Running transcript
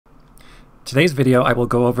today's video, I will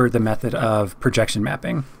go over the method of projection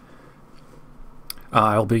mapping.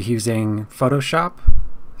 I'll be using Photoshop,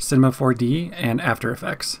 Cinema 4D, and After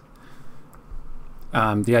Effects.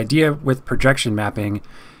 The idea with projection mapping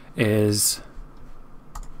is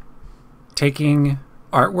taking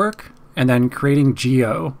artwork and then creating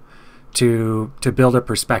geo to build a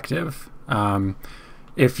perspective.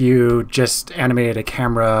 If you just animated a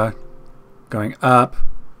camera going up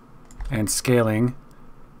and scaling,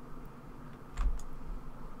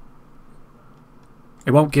 it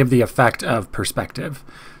won't give the effect of perspective.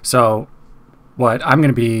 So what I'm going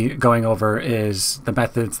to be going over is the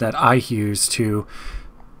methods that I use to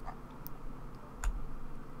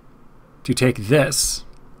take this,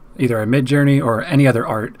 either a Midjourney or any other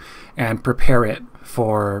art, and prepare it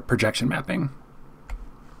for projection mapping.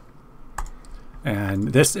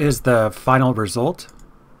 And this is the final result.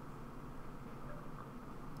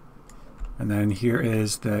 And then here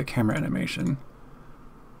is the camera animation.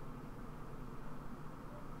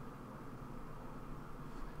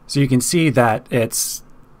 So you can see that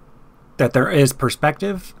there is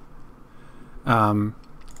perspective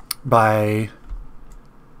by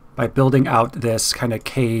building out this kind of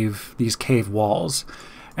cave, these cave walls,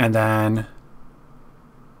 and then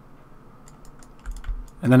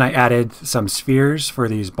I added some spheres for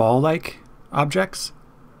these ball-like objects.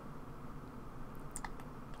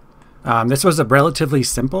 This was a relatively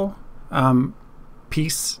simple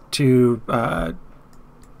piece to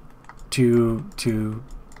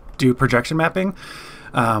do projection mapping.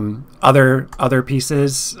 Other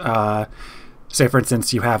pieces, say for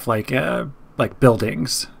instance, you have like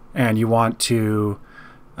buildings, and you want to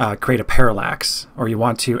create a parallax, or you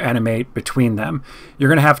want to animate between them. You're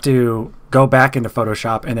going to have to go back into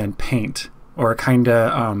Photoshop and then paint, or kind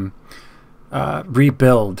of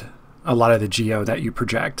rebuild a lot of the geo that you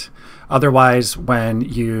project. Otherwise, when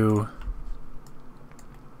you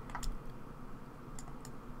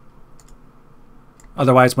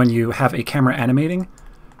have a camera animating,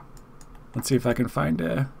 let's see if I can find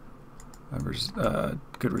a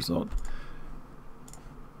good result.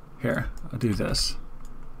 Here, I'll do this.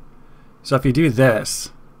 So if you do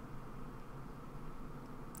this,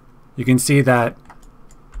 you can see that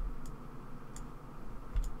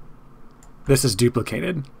this is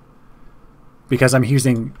duplicated because I'm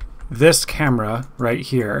using this camera right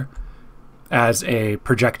here as a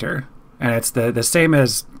projector. And it's the same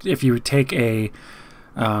as if you take a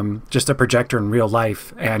just a projector in real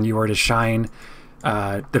life and you were to shine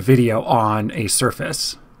the video on a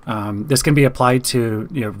surface. This can be applied to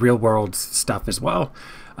real world stuff as well.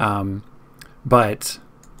 But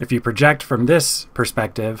if you project from this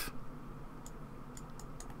perspective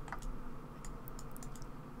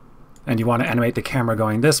and you want to animate the camera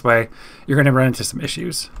going this way, you're going to run into some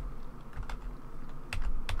issues.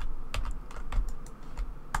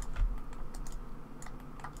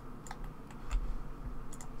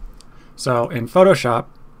 So in Photoshop,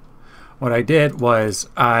 what I did was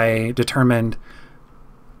I determined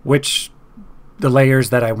the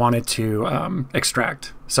layers that I wanted to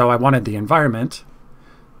extract. So I wanted the environment.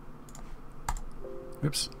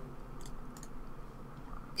 Oops.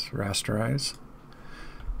 Let's rasterize.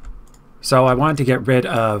 So I wanted to get rid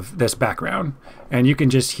of this background, and you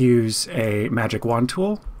can just use a magic wand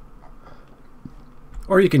tool,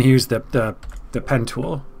 or you can use the pen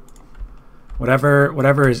tool.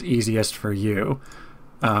 Whatever is easiest for you.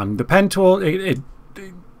 The pen tool,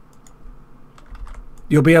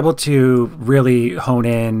 you'll be able to really hone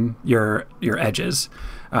in your edges.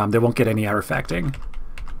 They won't get any artifacting.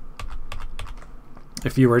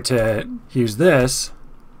 If you were to use this,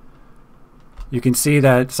 you can see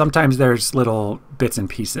that sometimes there's little bits and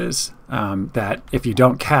pieces that if you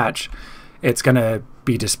don't catch, it's going to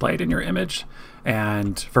be displayed in your image.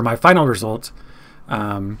 And for my final result,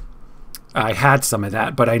 I had some of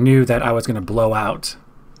that, but I knew that I was going to blow out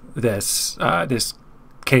this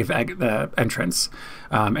cave entrance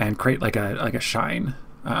and create like a shine.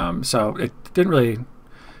 So it didn't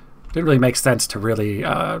really make sense to really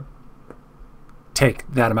take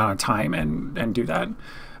that amount of time and do that.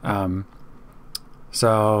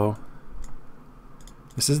 So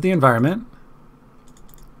this is the environment,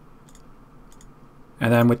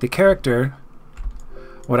 and then with the character,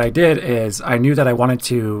 what I did is I knew that I wanted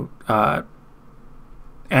to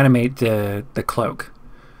animate the cloak.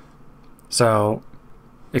 So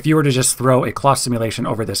if you were to just throw a cloth simulation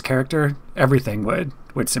over this character, everything would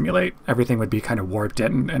simulate. Everything would be kind of warped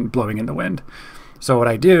and blowing in the wind. So what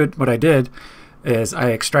I did is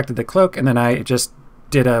I extracted the cloak, and then I just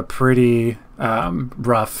did a pretty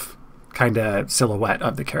rough kind of silhouette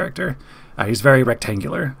of the character. He's very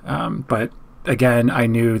rectangular, but again, I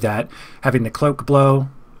knew that having the cloak blow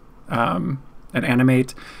and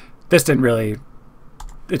animate, this didn't really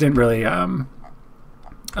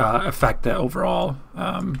affect the overall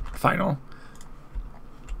final.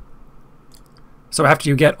 So after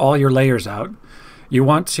you get all your layers out, you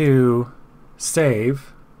want to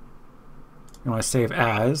save. You want to save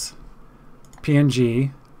as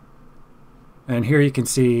PNG. And here you can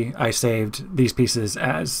see I saved these pieces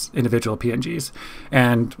as individual PNGs.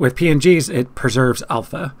 And with PNGs, it preserves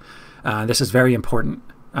alpha. This is very important.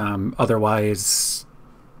 Otherwise,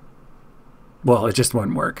 well, it just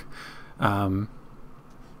wouldn't work. So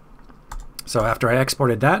after I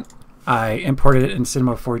exported that, I imported it in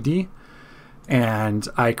Cinema 4D, and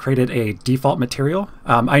I created a default material.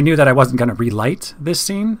 I knew that I wasn't going to relight this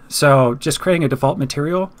scene, so just creating a default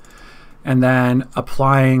material and then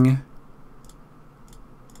applying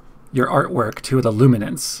your artwork to the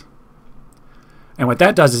luminance. And what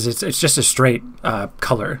that does is it's just a straight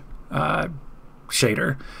color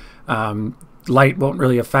shader. Light won't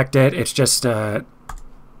really affect it. It's just a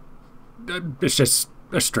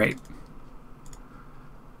straight.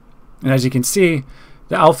 And as you can see,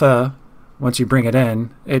 the alpha, once you bring it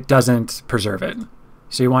in, it doesn't preserve it.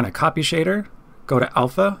 So you want a copy shader, go to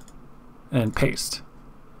alpha, and paste.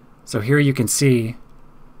 So here you can see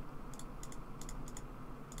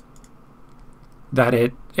that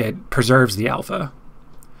it preserves the alpha.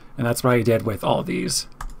 And that's what I did with all of these.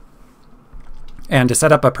 And to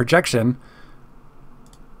set up a projection,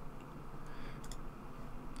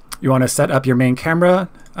 you want to set up your main camera.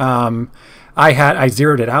 I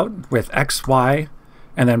zeroed it out with X, Y,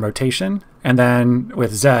 and then rotation. And then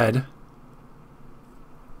with Z,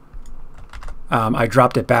 I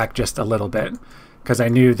dropped it back just a little bit because I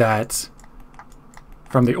knew that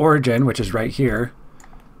from the origin, which is right here,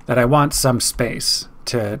 that I want some space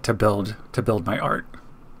to build my art.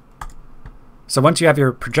 So once you have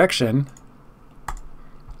your projection,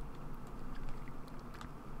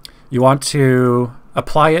 you want to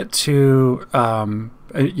apply it to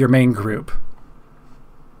your main group.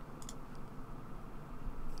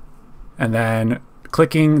 And then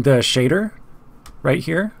clicking the shader right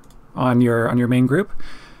here on your main group,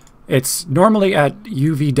 it's normally at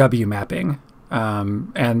UVW mapping,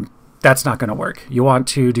 and that's not going to work. You want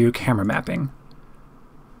to do camera mapping.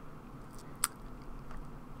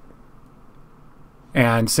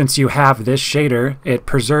 And since you have this shader, it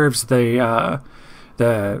preserves the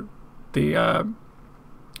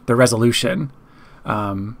resolution.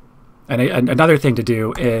 And another thing to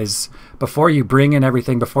do is before you bring in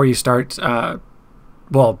everything, before you start,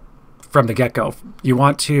 well, from the get-go, you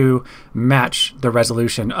want to match the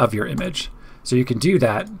resolution of your image. So you can do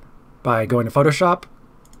that by going to Photoshop,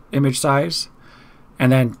 image size,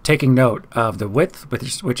 and then taking note of the width,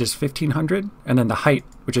 which is 1500, and then the height,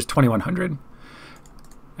 which is 2100.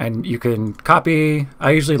 And you can copy.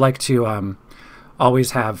 I usually like to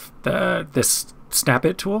always have this snap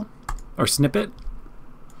it tool or snippet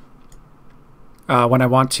when I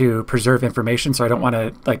want to preserve information. So I don't want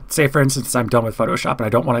to, like, say for instance, I'm done with Photoshop and I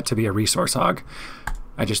don't want it to be a resource hog.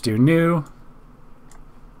 I just do new,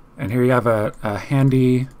 and here you have a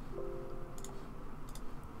handy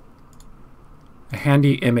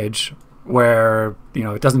image where, you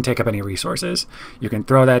know, it doesn't take up any resources. You can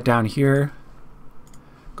throw that down here,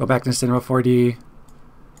 go back to Cinema 4D,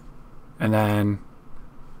 and then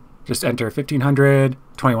just enter 1500,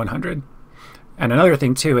 2100. And another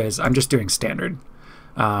thing too is I'm just doing standard.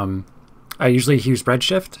 I usually use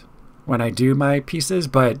Redshift when I do my pieces,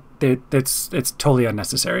 but it's totally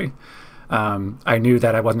unnecessary. I knew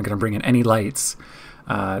that I wasn't going to bring in any lights,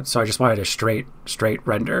 so I just wanted a straight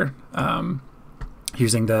render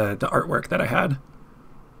using the artwork that I had.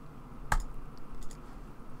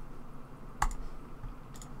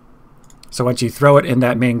 So once you throw it in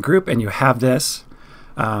that main group and you have this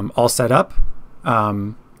all set up,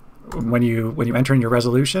 when you enter in your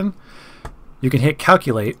resolution, you can hit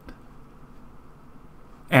calculate,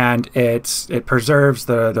 and it preserves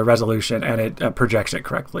the resolution and it projects it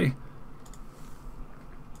correctly.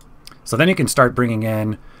 So then you can start bringing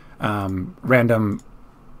in random,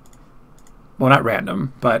 well, not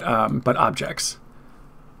random, but objects.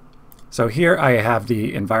 So here I have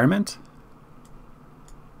the environment.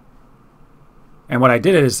 And what I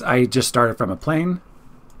did is I just started from a plane.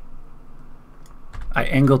 I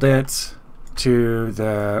angled it to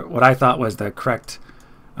what I thought was the correct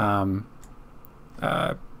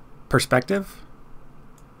perspective.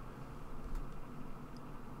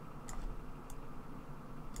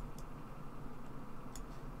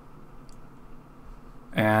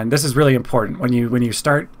 And this is really important when you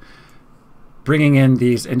start bringing in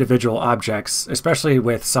these individual objects, especially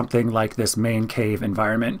with something like this main cave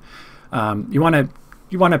environment, you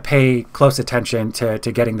want to pay close attention to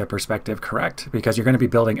getting the perspective correct, because you're going to be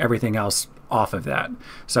building everything else off of that.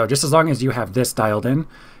 So just as long as you have this dialed in,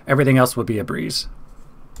 everything else will be a breeze.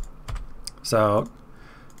 So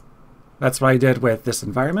that's what I did with this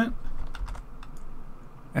environment.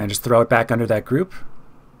 And just throw it back under that group.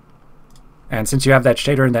 And since you have that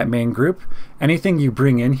shader in that main group, anything you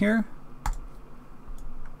bring in here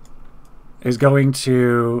is going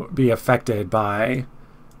to be affected by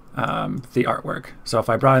the artwork. So if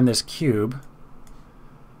I brought in this cube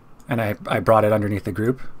and I brought it underneath the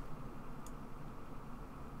group,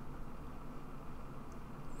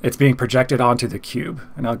 it's being projected onto the cube.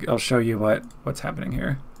 And I'll show you what's happening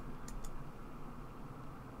here.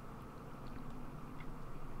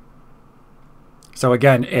 So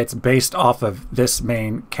again, it's based off of this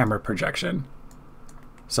main camera projection.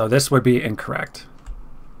 So this would be incorrect.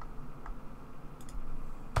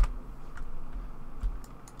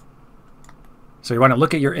 So you want to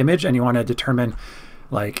look at your image and you want to determine,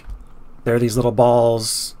 like, there are these little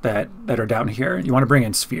balls that are down here. You want to bring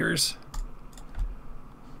in spheres.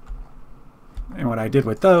 And what I did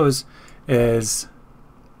with those is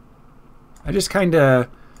I just kind of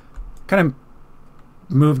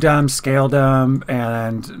moved them, scaled them,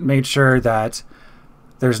 and made sure that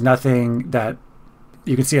there's nothing that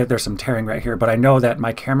you can see that there's some tearing right here, but I know that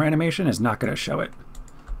my camera animation is not going to show it.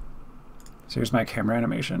 So here's my camera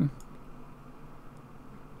animation.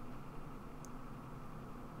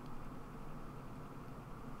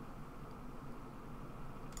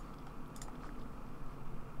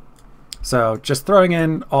 So just throwing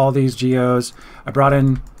in all these geos, I brought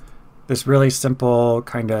in this really simple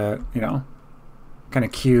kind of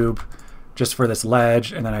cube just for this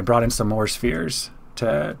ledge, and then I brought in some more spheres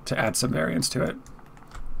to add some variance to it.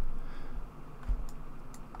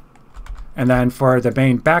 And then for the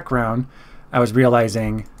main background, I was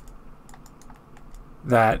realizing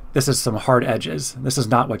that this is some hard edges. This is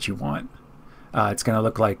not what you want. It's going to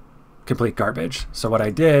look like complete garbage. So what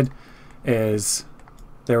I did is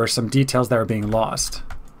there were some details that were being lost.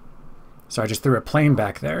 So I just threw a plane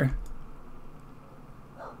back there.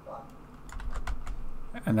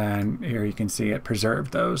 And then here you can see it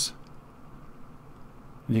preserved those.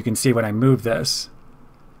 And you can see when I move this,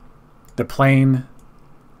 the plane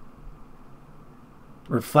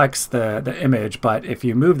reflects the image, but if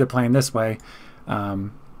you move the plane this way,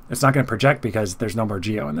 it's not going to project because there's no more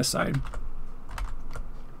geo on this side.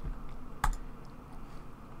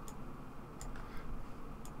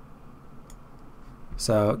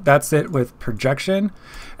 So that's it with projection.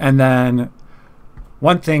 And then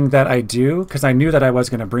one thing that I do, because I knew that I was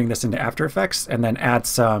going to bring this into After Effects and then add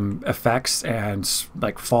some effects and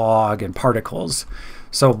like fog and particles.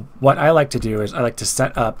 So what I like to do is I like to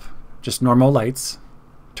set up just normal lights,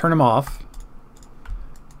 turn them off,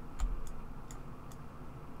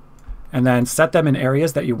 and then set them in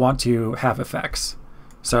areas that you want to have effects.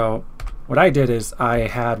 So what I did is I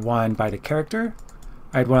had one by the character,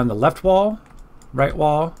 I had one on the left wall, right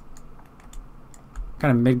wall,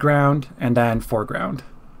 kind of midground, and then foreground.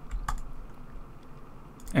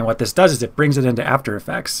 And what this does is it brings it into After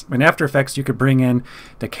Effects. In After Effects, you could bring in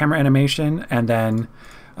the camera animation and then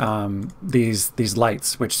these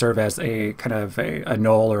lights, which serve as a kind of a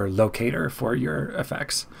null or locator for your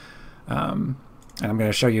effects. And I'm going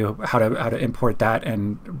to show you how to import that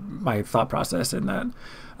and my thought process in that.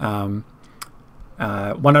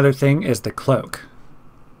 One other thing is the cloak.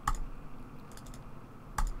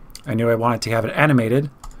 I knew I wanted to have it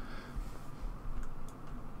animated.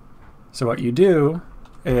 So what you do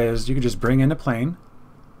is you can just bring in a plane.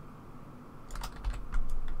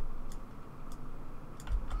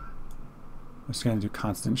 I'm just going to do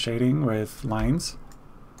constant shading with lines.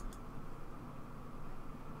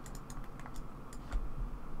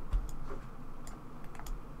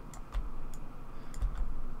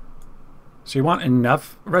 So you want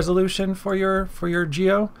enough resolution for your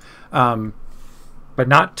geo, but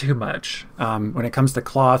not too much. When it comes to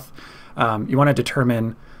cloth, you want to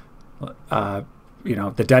determine the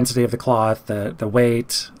density of the cloth, the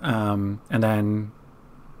weight, and then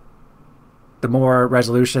the more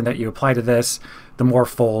resolution that you apply to this, the more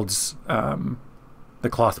folds the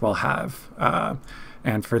cloth will have.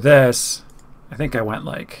 And for this, I think I went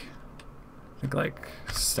like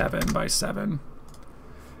 7 by 7.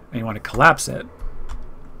 And you want to collapse it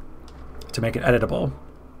to make it editable.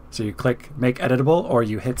 So you click Make Editable, or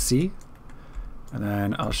you hit C, and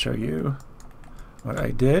then I'll show you what I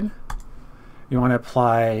did. You want to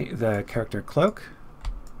apply the character cloak,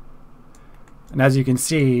 and as you can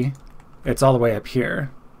see, it's all the way up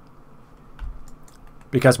here.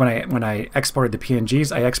 because when I exported the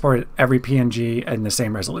PNGs, I exported every PNG in the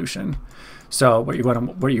same resolution. So what you're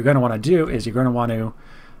going to want to do is you're going to want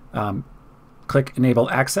to click Enable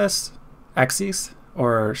Axes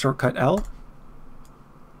or shortcut L,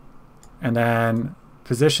 and then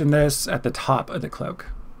position this at the top of the cloak.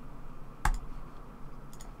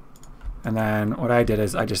 And then what I did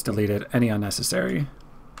is I just deleted any unnecessary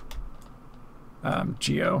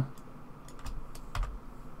geo.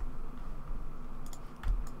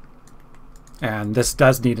 And this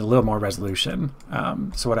does need a little more resolution.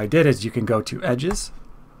 So what I did is you can go to Edges,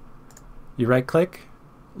 you right click,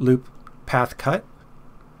 Loop Path Cut,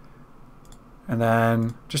 and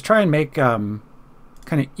then just try and make kind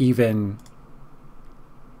of even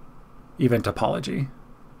topology.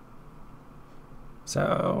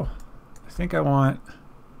 So I think I want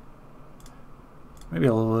maybe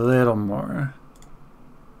a little more.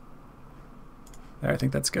 There, I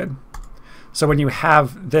think that's good. So when you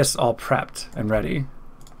have this all prepped and ready,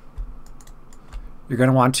 you're going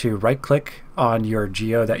to want to right click on your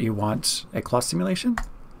geo that you want a cloth simulation.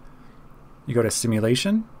 You go to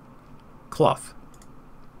Simulation, Cloth.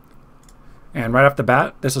 And right off the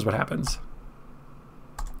bat, this is what happens.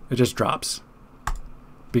 It just drops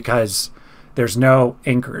because there's no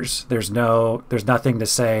anchors. There's nothing to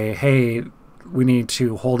say, hey, we need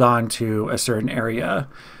to hold on to a certain area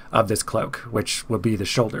of this cloak, which would be the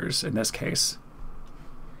shoulders in this case.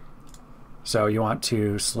 So you want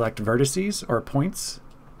to select vertices or points.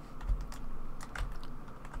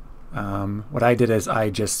 What I did is I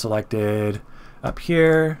just selected up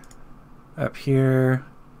here, and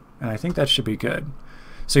I think that should be good.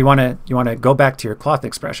 So you want to go back to your cloth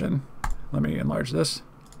expression. Let me enlarge this.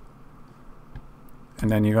 And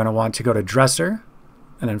then you're going to want to go to Dresser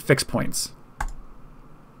and then Fix Points.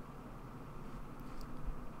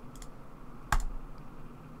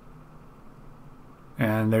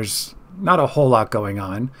 And there's not a whole lot going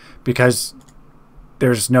on because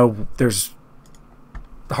there's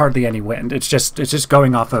hardly any wind. It's just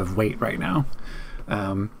going off of weight right now.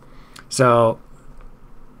 So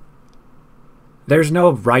there's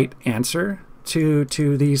no right answer to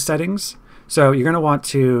these settings. So you're going to want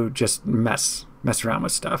to just mess around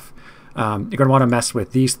with stuff. You're going to want to mess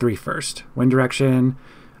with these three first: wind direction,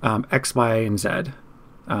 X, Y, and Z.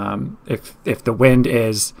 If the wind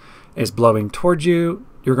is blowing towards you,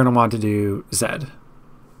 you're going to want to do Z.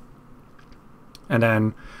 And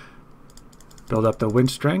then build up the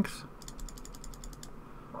wind strength.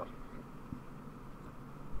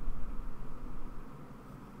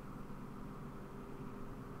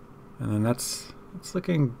 And then that's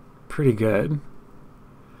looking pretty good.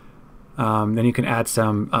 Then you can add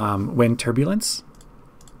some wind turbulence.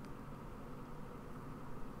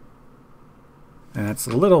 And it's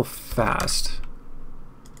a little fast.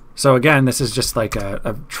 So again, this is just like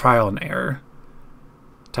a trial and error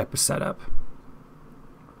type of setup.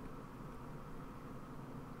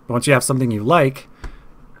 But once you have something you like,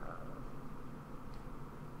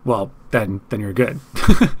 well, then you're good.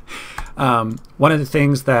 One of the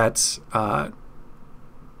things that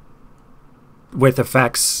with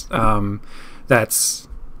effects that's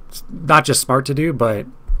not just smart to do, but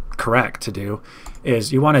correct to do,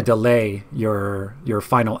 is you want to delay your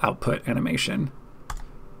final output animation.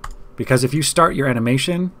 Because if you start your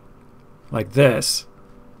animation like this,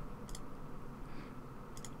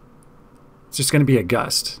 it's just going to be a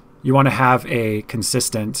gust. You want to have a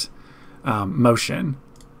consistent motion.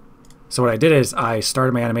 So what I did is I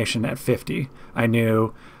started my animation at 50. I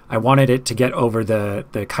knew I wanted it to get over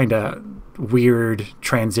the kind of weird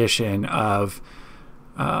transition of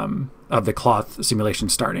the cloth simulation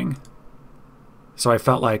starting. So I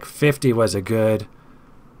felt like 50 was a good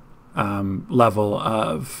level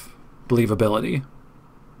of believability.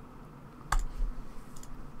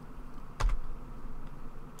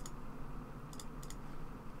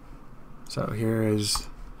 So here is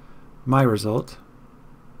my result.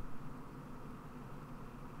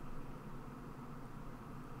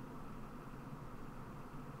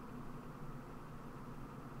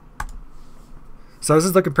 So this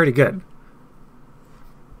is looking pretty good.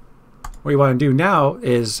 What you want to do now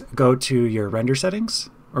is go to your render settings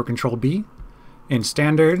or Control B. In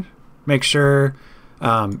standard, make sure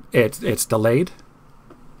it's delayed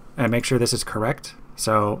and make sure this is correct.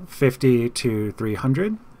 So 50 to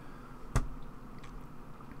 300.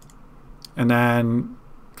 And then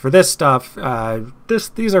for this stuff,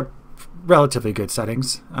 these are relatively good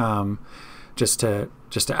settings just to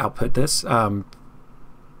output this.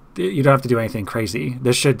 You don't have to do anything crazy.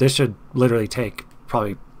 This should literally take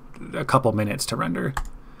probably a couple minutes to render.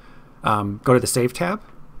 Go to the Save tab,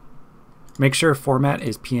 Make sure format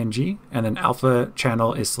is PNG and then alpha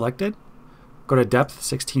channel is selected. Go to depth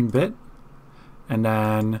 16-bit and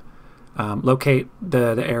then locate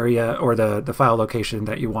the area or the file location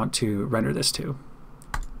that you want to render this to.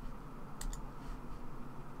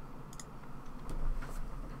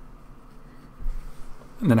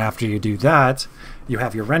 And then after you do that, you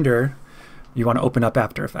have your render. You want to open up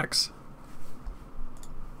After Effects.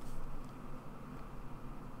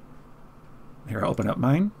 Here, I'll open up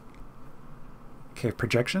mine. Okay,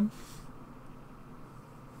 projection.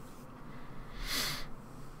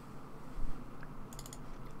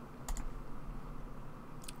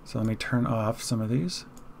 So let me turn off some of these.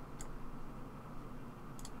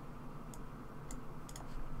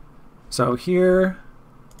 So here,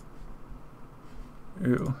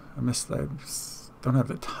 ooh, I missed that. Don't have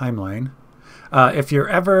the timeline. If you're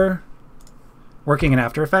ever working in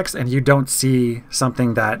After Effects and you don't see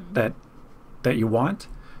something that you want,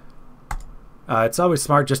 it's always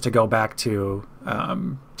smart just to go back to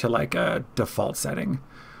like a default setting,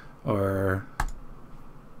 or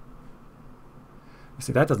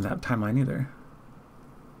see, that doesn't have timeline either.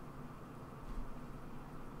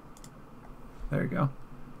 There you go.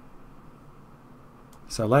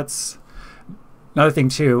 So let's, another thing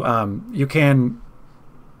too, you can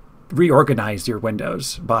reorganize your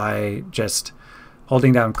windows by just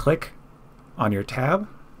holding down click on your tab.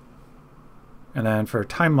 And then for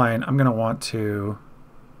timeline, I'm going to want to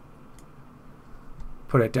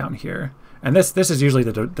put it down here. And this is usually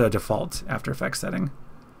the default After Effects setting.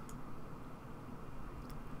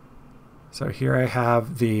 So here I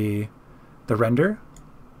have the render.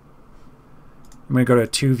 I'm going to go to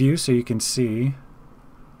 2 view so you can see.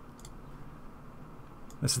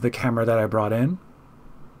 This is the camera that I brought in.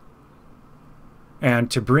 And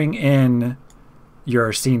to bring in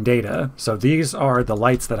your scene data, so these are the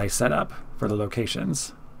lights that I set up for the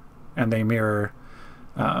locations, and they mirror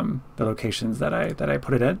the locations that I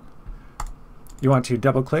put it in. You want to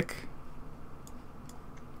double click,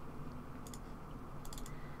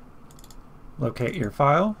 locate your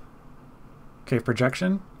file, okay,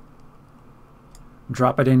 projection,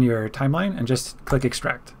 drop it in your timeline, and just click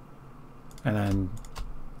extract. And then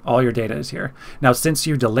all your data is here. Now, since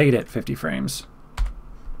you delayed it 50 frames,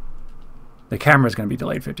 the camera is going to be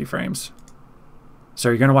delayed 50 frames. So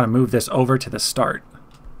you're going to want to move this over to the start.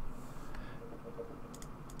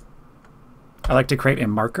 I like to create a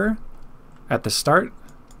marker at the start,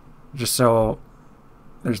 just so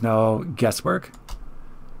there's no guesswork.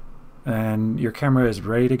 And your camera is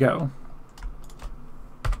ready to go.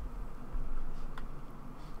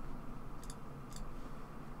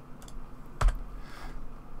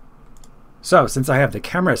 So since I have the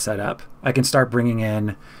camera set up, I can start bringing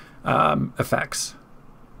in effects.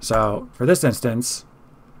 So for this instance,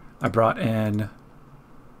 I brought in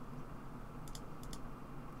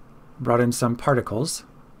some particles.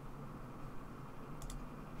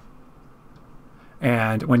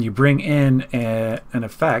 And when you bring in an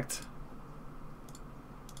effect,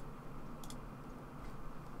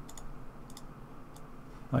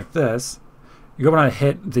 like this, you're going to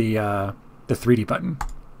hit the 3D button.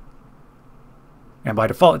 And by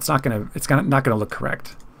default, it's not going to look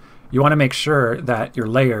correct. You want to make sure that your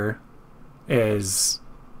layer is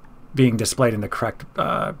being displayed in the correct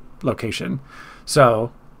location.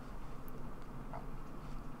 So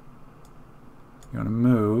you want to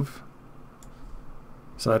move.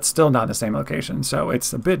 So that's still not in the same location. So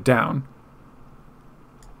it's a bit down.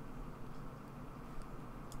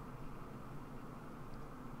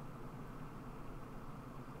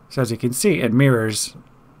 So as you can see, it mirrors,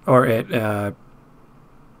 or it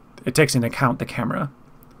takes into account the camera.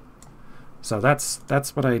 So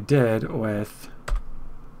that's what I did with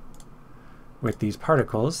these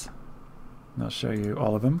particles. And I'll show you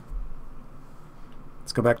all of them.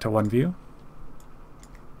 Let's go back to one view.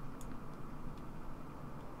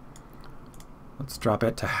 Let's drop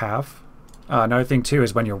it to half. Another thing too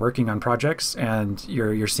is when you're working on projects and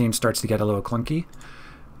your scene starts to get a little clunky,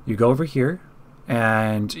 you go over here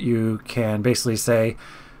and you can basically say,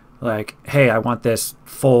 like, hey, I want this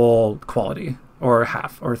full quality, or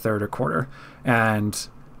half, or third, or quarter. And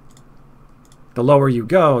the lower you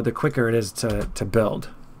go, the quicker it is to build.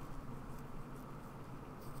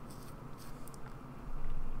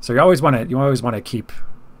 So you always want to keep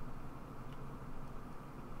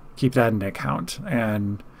that in account,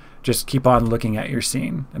 and just keep on looking at your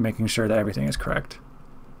scene and making sure that everything is correct.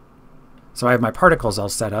 So I have my particles all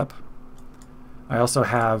set up. I also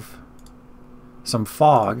have some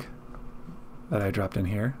fog that I dropped in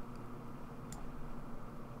here.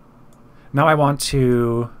 Now I want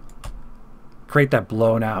to create that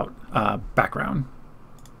blown out background.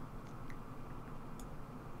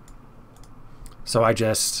 So I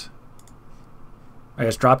just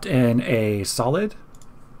dropped in a solid,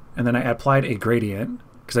 and then I applied a gradient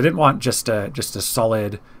because I didn't want just a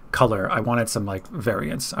solid color. I wanted some like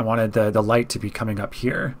variance. I wanted the light to be coming up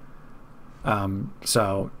here.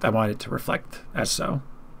 So I wanted it to reflect as so.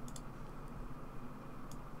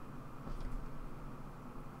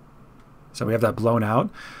 So we have that blown out.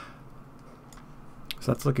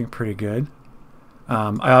 So that's looking pretty good.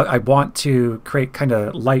 I want to create kind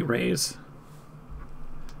of light rays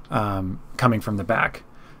coming from the back.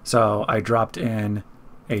 So I dropped in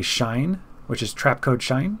a shine, which is trap code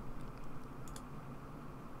shine.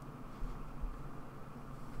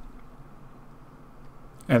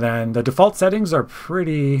 And then the default settings are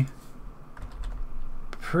pretty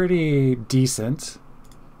decent.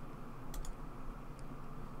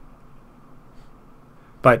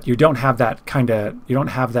 But you don't have that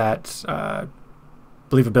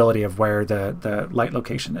believability of where the light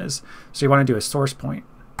location is. So you want to do a source point.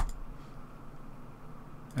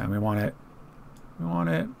 And we want it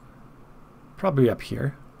probably up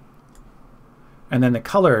here. And then the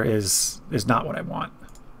color is not what I want.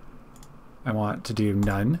 I want to do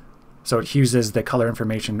none. So it uses the color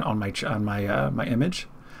information on my image.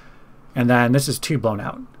 And then this is too blown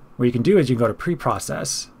out. What you can do is you can go to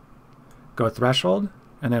pre-process, go threshold,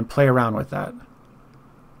 and then play around with that.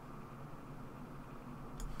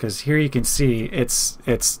 Because here you can see it's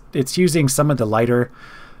using some of the lighter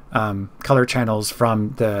color channels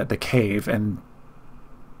from the cave, and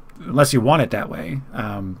unless you want it that way,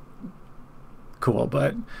 cool,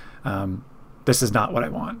 but this is not what I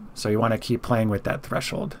want. So you want to keep playing with that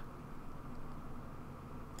threshold.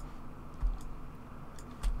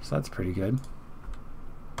 So that's pretty good.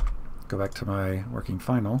 Go back to my working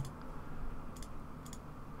final.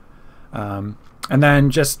 And then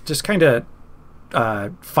just kind of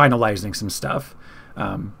finalizing some stuff.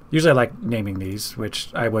 Usually I like naming these,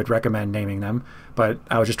 which I would recommend naming them, but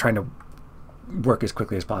I was just trying to work as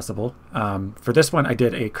quickly as possible. For this one, I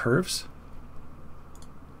did a curves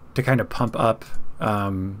to kind of pump up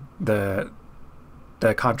the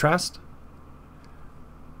contrast.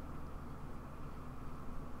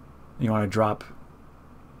 You want to drop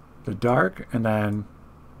the dark and then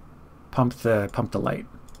pump the light.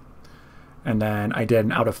 And then I did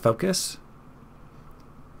an out of focus.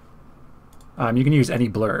 You can use any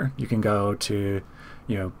blur. You can go to,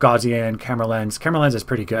 Gaussian, camera lens. Camera lens is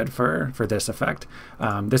pretty good for this effect.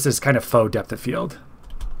 This is kind of faux depth of field.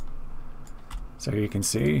 So here you can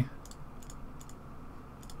see.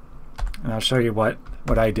 And I'll show you what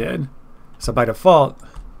I did. So by default,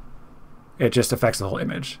 it just affects the whole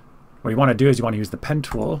image. What you want to do is you want to use the pen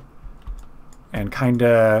tool and kind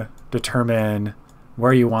of determine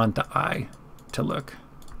where you want the eye to look.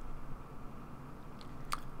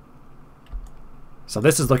 So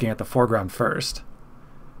this is looking at the foreground first.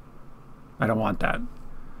 I don't want that.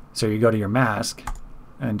 So you go to your mask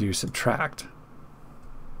and do subtract.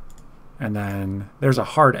 And then there's a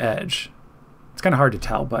hard edge. It's kind of hard to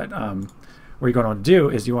tell, but what you're going to do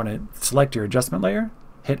is you want to select your adjustment layer,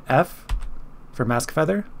 hit F for mask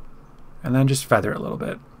feather, and then just feather it a little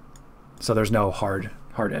bit. So there's no hard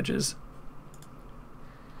edges.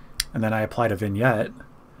 And then I applied a vignette.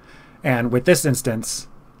 And with this instance,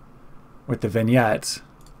 with the vignette,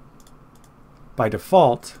 by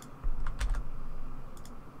default,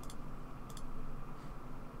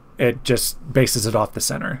 it just bases it off the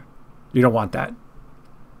center. You don't want that.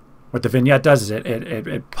 What the vignette does is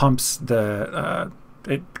it pumps the,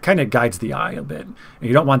 it kind of guides the eye a bit. And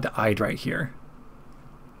you don't want the eye right here.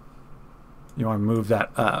 You want to move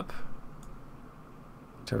that up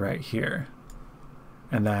to right here.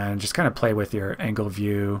 And then just kind of play with your angle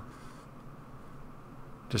view.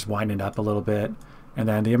 Just wind it up a little bit. And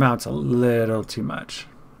then the amount's a little too much.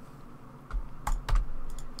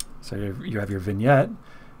 So you have your vignette.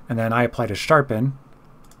 And then I applied a sharpen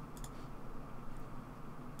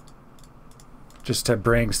just to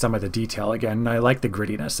bring some of the detail again. And I like the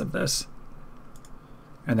grittiness of this.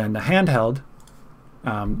 And then the handheld,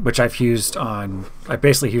 which I've used on, I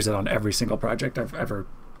basically use it on every single project I've ever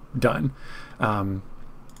done.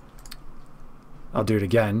 I'll do it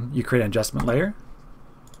again. You create an adjustment layer,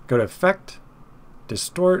 go to Effect,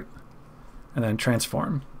 Distort, and then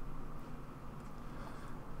Transform.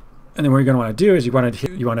 And then what you're going to want to do is you want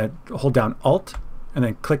to hold down Alt and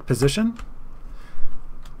then click Position,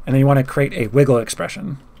 and then you want to create a wiggle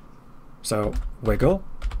expression. So wiggle,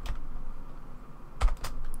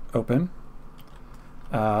 open.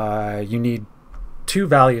 You need 2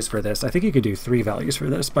 values for this. I think you could do 3 values for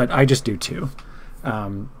this, but I just do 2.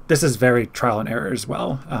 This is very trial and error as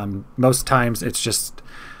well. Most times it's just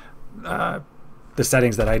the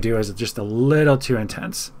settings that I do is just a little too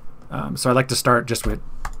intense. So I like to start just with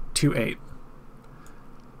 2.8.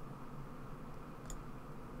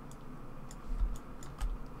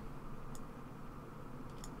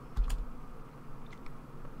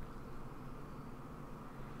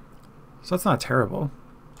 So that's not terrible.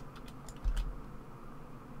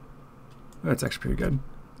 That's actually pretty good.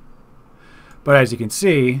 But as you can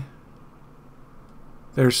see,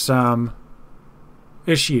 there's some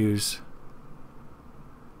issues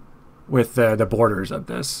with the borders of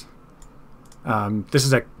this. This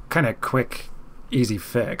is a kind of quick, easy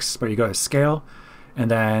fix, where you go to scale, and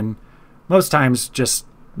then most times just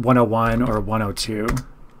 101 or 102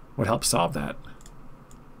 would help solve that.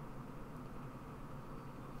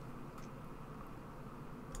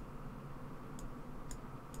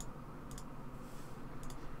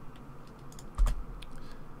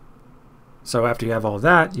 So after you have all of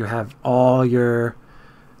that, you have all your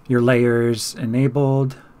layers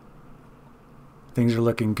enabled. Things are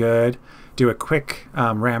looking good. Do a quick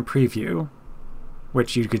RAM preview,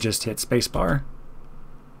 which you could just hit spacebar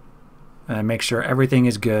and make sure everything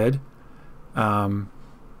is good.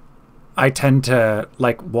 I tend to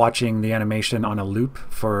like watching the animation on a loop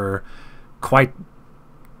for quite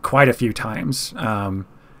a few times, and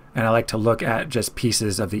I like to look at just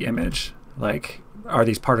pieces of the image, like, are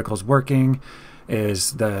these particles working?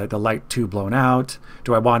 Is the light too blown out?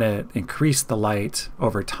 Do I want to increase the light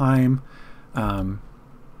over time?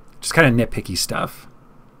 Just kind of nitpicky stuff.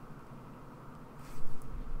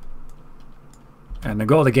 And the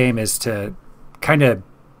goal of the game is to kind of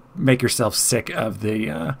make yourself sick of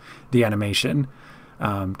the animation,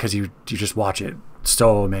 because you just watch it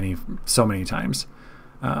so many times,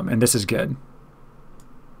 and this is good.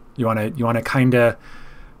 You want to kind of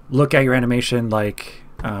look at your animation like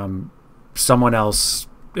someone else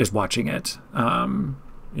is watching it. You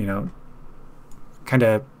know, kind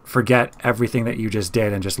of forget everything that you just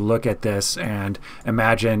did and just look at this and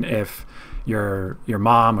imagine if your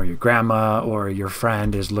mom or your grandma or your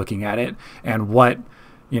friend is looking at it, and what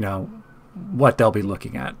they'll be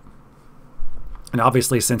looking at. And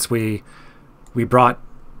obviously, since we're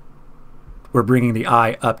bringing the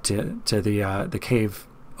eye up to the cave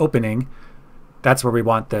opening, that's where we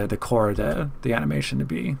want the core of the animation to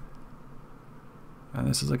be. And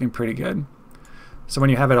this is looking pretty good. So when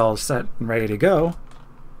you have it all set and ready to go,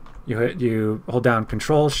 you hold down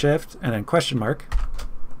Control Shift and then question mark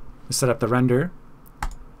to set up the render.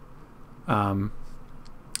 I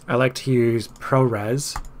like to use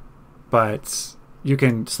ProRes, but you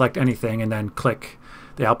can select anything and then click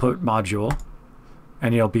the output module,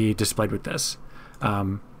 and you'll be displayed with this.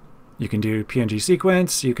 You can do PNG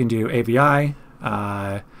sequence, you can do AVI,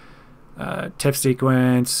 TIFF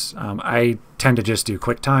sequence. I tend to just do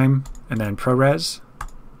QuickTime and then ProRes.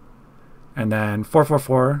 And then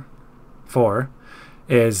 4444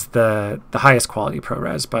 is the highest quality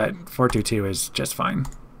ProRes, but 422 is just fine.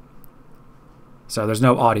 So there's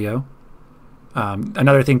no audio.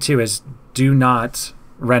 Another thing too is, do not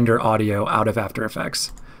render audio out of After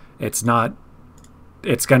Effects. It's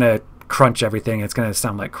gonna crunch everything. It's gonna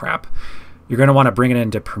sound like crap. You're gonna want to bring it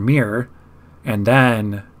into Premiere and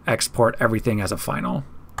then export everything as a final.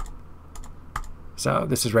 So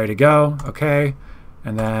this is ready to go. Okay,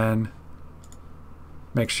 and then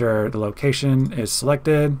make sure the location is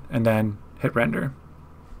selected and then hit render.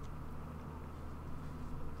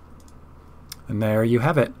 And there you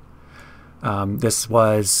have it. This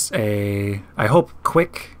was I hope,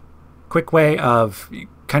 quick way of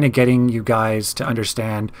kind of getting you guys to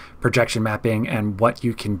understand projection mapping and what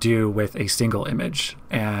you can do with a single image.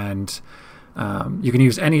 And you can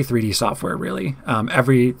use any 3D software, really.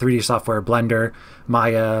 Every 3D software, Blender,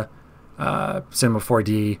 Maya, Cinema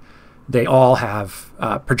 4D, they all have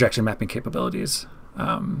projection mapping capabilities.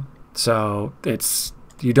 So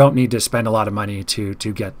you don't need to spend a lot of money to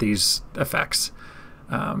get these effects.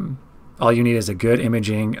 All you need is a good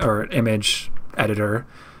imaging or image editor,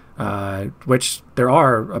 which there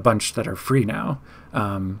are a bunch that are free now.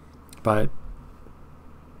 But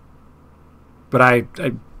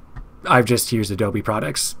I've just used Adobe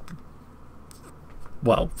products,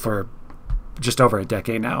 well, for just over a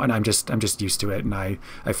decade now, and I'm just used to it, and I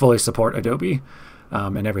fully support Adobe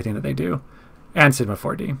and everything that they do, and Cinema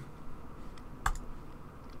 4D.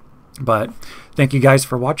 But thank you guys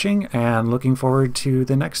for watching, and looking forward to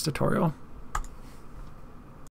the next tutorial.